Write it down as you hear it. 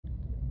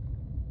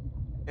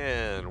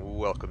And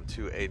welcome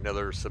to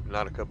another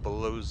Subnautica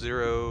Below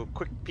Zero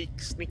quick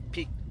peek, sneak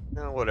peek,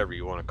 whatever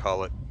you want to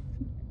call it.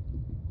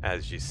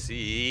 As you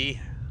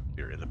see,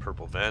 we're in the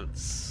purple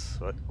vents.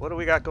 What do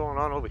we got going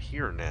on over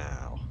here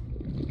now?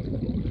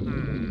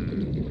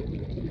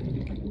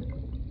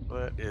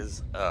 What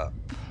is up?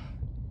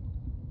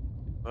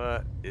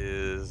 What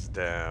is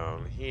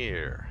down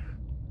here?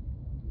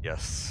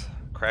 Yes,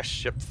 Crash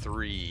Ship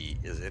 3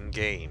 is in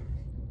game.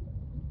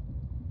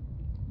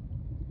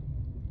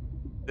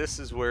 This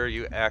is where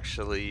you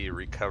actually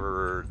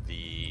recover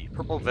the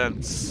purple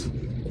vents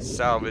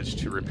salvage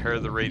to repair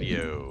the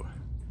radio.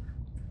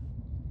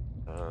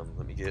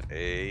 Let me get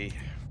a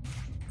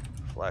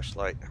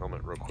flashlight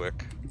helmet real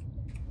quick.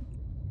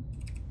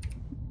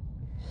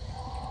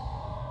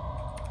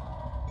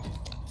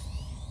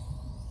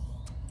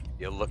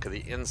 You look at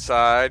the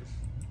inside.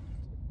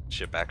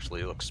 Ship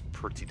actually looks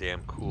pretty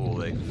damn cool.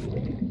 They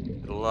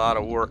did a lot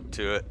of work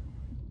to it,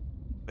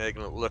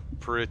 making it look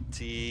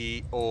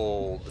pretty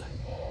old.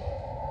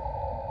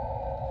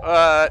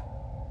 But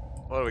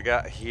what do we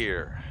got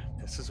here?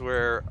 This is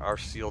where our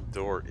sealed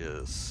door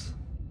is.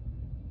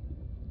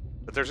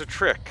 But there's a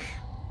trick.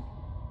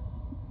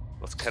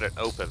 Let's cut it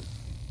open.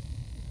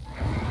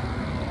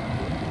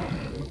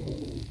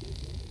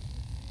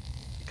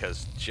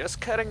 Because just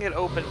cutting it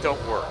open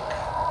don't work.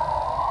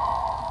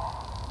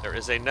 There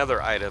is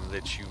another item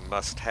that you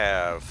must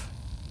have.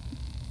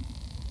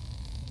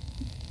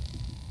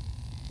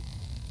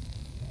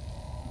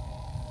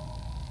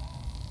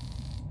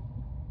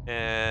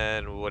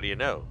 And what do you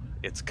know?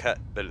 It's cut,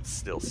 but it's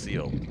still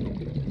sealed.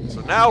 So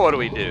now what do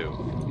we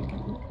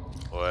do?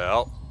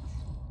 Well,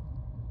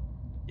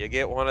 you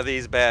get one of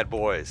these bad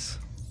boys.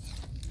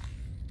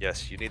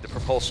 Yes, you need the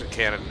propulsion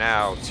cannon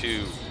now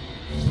to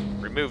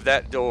remove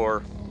that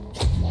door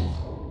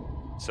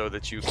so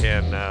that you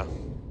can,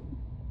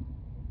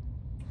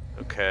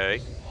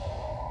 okay.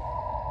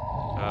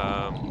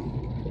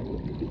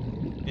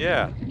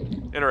 Yeah,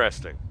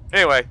 interesting.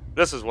 Anyway,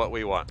 this is what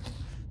we want.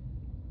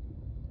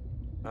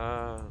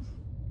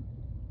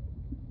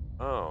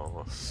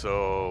 Oh,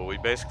 so we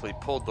basically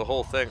pulled the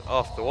whole thing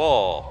off the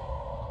wall.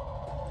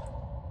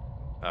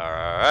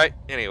 Alright,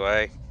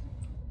 anyway.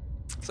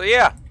 So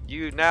yeah,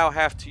 you now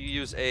have to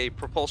use a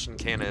propulsion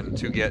cannon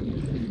to get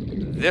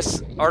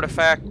this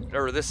artifact,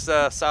 or this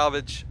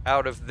salvage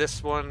out of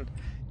this one,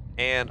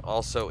 and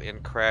also in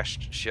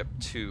Crashed Ship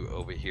 2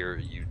 over here,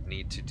 you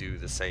need to do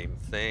the same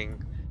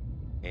thing.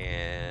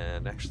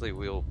 And actually,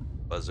 we'll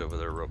buzz over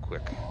there real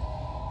quick.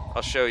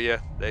 I'll show you.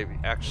 They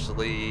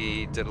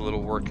actually did a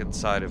little work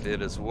inside of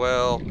it as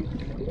well.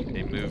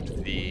 They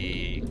moved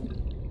the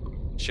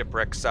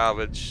shipwreck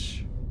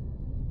salvage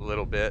a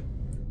little bit.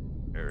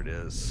 There it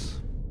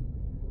is.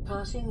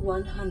 Passing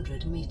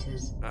 100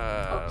 meters.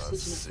 Oxygen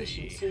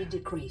efficiency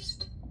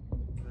decreased.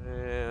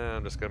 And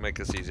I'm just going to make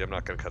this easy. I'm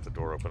not going to cut the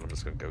door open. I'm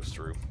just going to go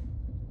through.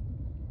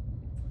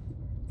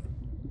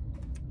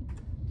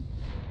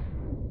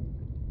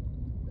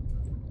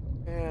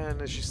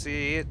 And as you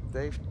see,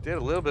 they did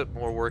a little bit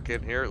more work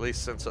in here, at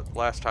least since the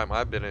last time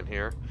I've been in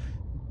here.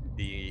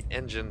 The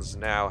engines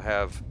now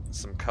have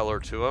some color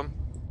to them,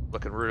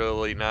 looking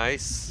really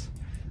nice.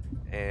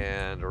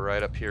 And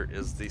right up here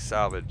is the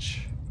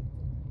salvage.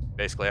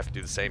 Basically, I have to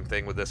do the same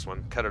thing with this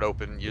one. Cut it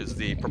open, use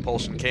the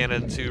propulsion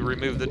cannon to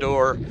remove the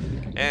door,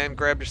 and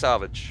grab your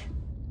salvage.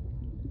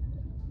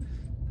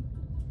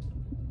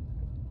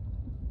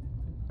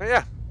 But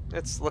yeah,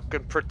 it's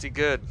looking pretty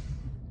good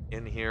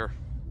in here.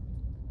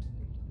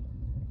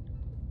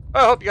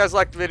 I hope you guys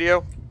liked the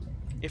video.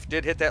 If you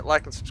did, hit that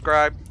like and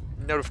subscribe,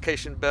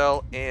 notification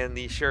bell, and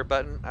the share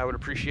button. I would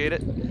appreciate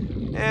it.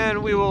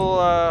 And we will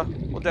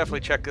we'll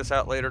definitely check this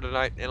out later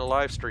tonight in a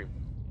live stream.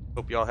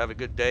 Hope you all have a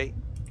good day,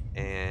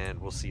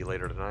 and we'll see you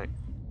later tonight.